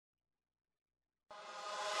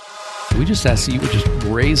We just ask that you would just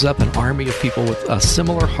raise up an army of people with a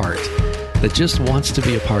similar heart that just wants to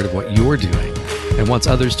be a part of what you're doing and wants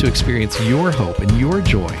others to experience your hope and your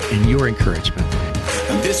joy and your encouragement.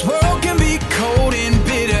 This world can be cold and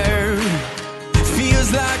bitter.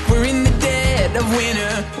 Feels like we're in the dead of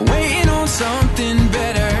winter, waiting on something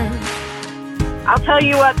better. I'll tell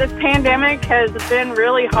you what, this pandemic has been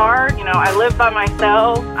really hard. You know, I live by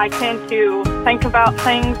myself. I tend to think about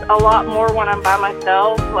things a lot more when I'm by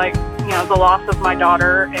myself, like, you know, the loss of my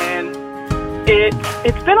daughter, and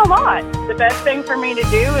it's been a lot. The best thing for me to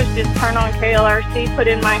do is just turn on KLRC, put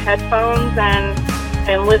in my headphones, and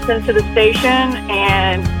listen to the station,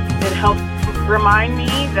 and it helps remind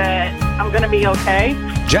me that I'm going to be okay.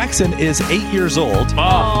 Jackson is 8 years old,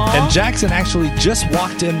 and Jackson actually just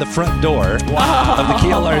walked in the front door of the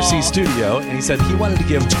KLRC studio, and he said he wanted to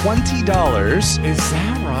give $20. Is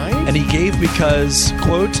that right? And he gave because,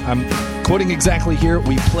 quote, I'm quoting exactly here,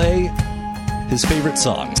 we play his favorite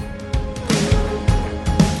song.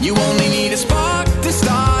 You only need a spark to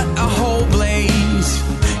start a whole blaze.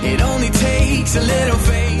 It only takes a little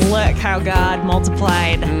faith. Look how God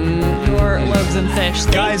multiplied your loaves and fish.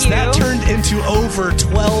 Guys, that turned into over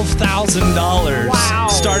 $12,000. Wow.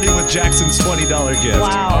 Starting with Jackson's $20 gift.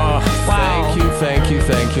 Wow. Wow. Thank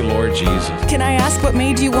you, Lord Jesus. Can I ask what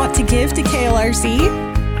made you want to give to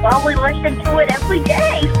KLRC? Well, we listen to it every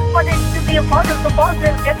day. We wanted to be a part of the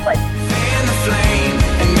positive difference. Fan the flame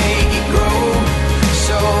and make it grow.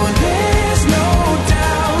 So there's no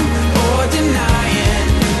doubt or denying.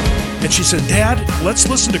 And she said, Dad, let's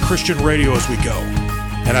listen to Christian radio as we go.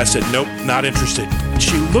 And I said, nope, not interested.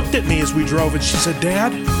 She looked at me as we drove and she said,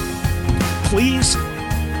 Dad, please,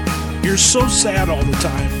 you're so sad all the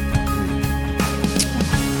time.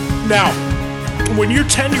 Now, when your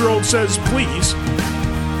 10-year-old says please,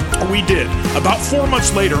 we did. About 4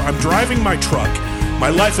 months later, I'm driving my truck. My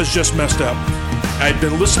life has just messed up. I'd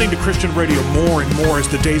been listening to Christian radio more and more as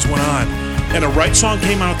the days went on, and a right song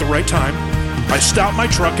came out at the right time. I stopped my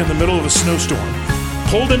truck in the middle of a snowstorm,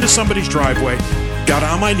 pulled into somebody's driveway, got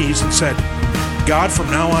on my knees and said, God,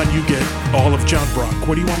 from now on, you get all of John Brock.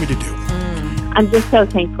 What do you want me to do? I'm just so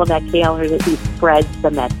thankful that KLRC spreads the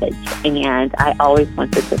message, and I always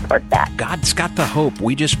want to support that. God's got the hope.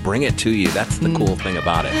 We just bring it to you. That's the cool thing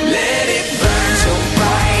about it. Let it burn so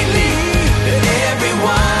brightly that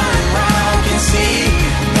everyone around can see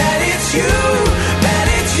that it's you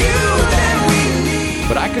that we need.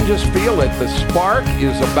 But I can just feel it. The spark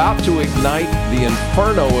is about to ignite the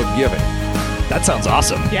inferno of giving. That sounds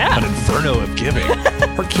awesome. Yeah. An inferno of giving.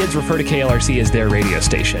 Her kids refer to KLRC as their radio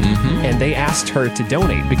station. And they asked her to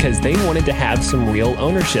donate because they wanted to have some real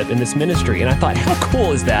ownership in this ministry. And I thought, how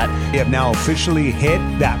cool is that? We have now officially hit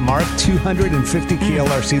that mark, 250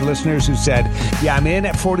 KLRC listeners who said, yeah, I'm in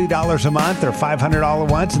at $40 a month or $500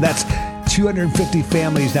 once. And that's 250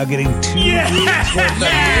 families now getting 2 weeks worth of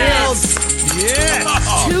meals.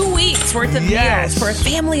 Yes. 2 weeks worth of meals for a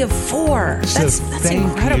family of 4. That's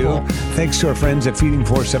incredible. You. Thanks to our friends at Feeding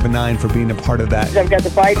 479 for being a part of that. I've got the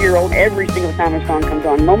 5-year-old every single time a song comes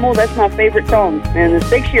on. Momo, that's my favorite song. And the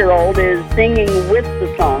 6-year-old is singing with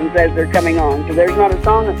the songs as they're coming on. So there's not a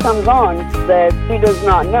song that comes on that he does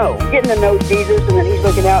not know. Getting to know Jesus, and then he's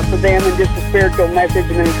looking out for them, and just a spiritual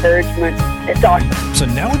message and encouragement. It's awesome. So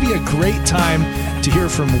now would be a great time to hear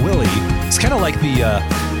from Willie. It's kind of like the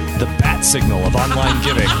bat signal of online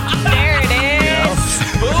giving. There it is.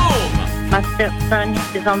 Boom! My stepson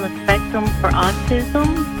is on the spectrum for autism,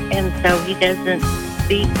 and so he doesn't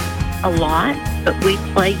speak a lot, but we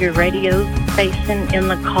play your radio station in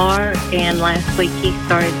the car, and last week he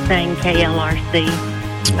started saying KLRC,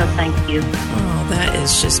 so thank you. Oh, that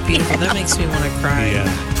is just beautiful. That makes me want to cry. Yeah.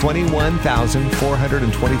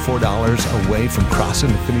 $21,424 away from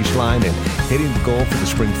crossing the finish line and hitting the goal for the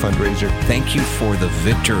spring fundraiser. Thank you for the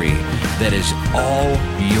victory that is all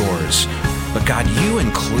yours. But God, you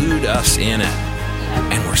include us in it.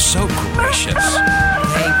 And we're so gracious.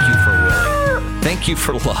 Thank you for Willie. Thank you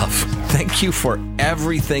for love. Thank you for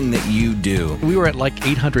everything that you do. We were at like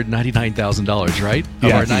 $899,000, right?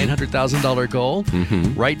 Of our $900,000 goal.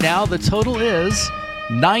 Right now, the total is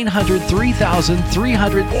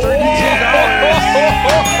 $903,332.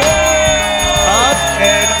 Up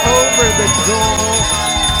and over the goal.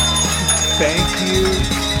 Thank you.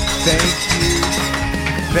 $10,000.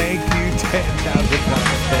 Thank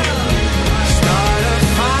you. Start a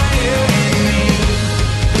fire in me.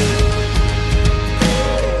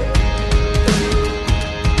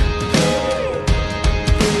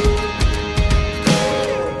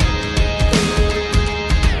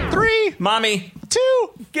 Three, Mommy. 2,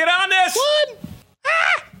 get on this.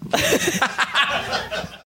 1.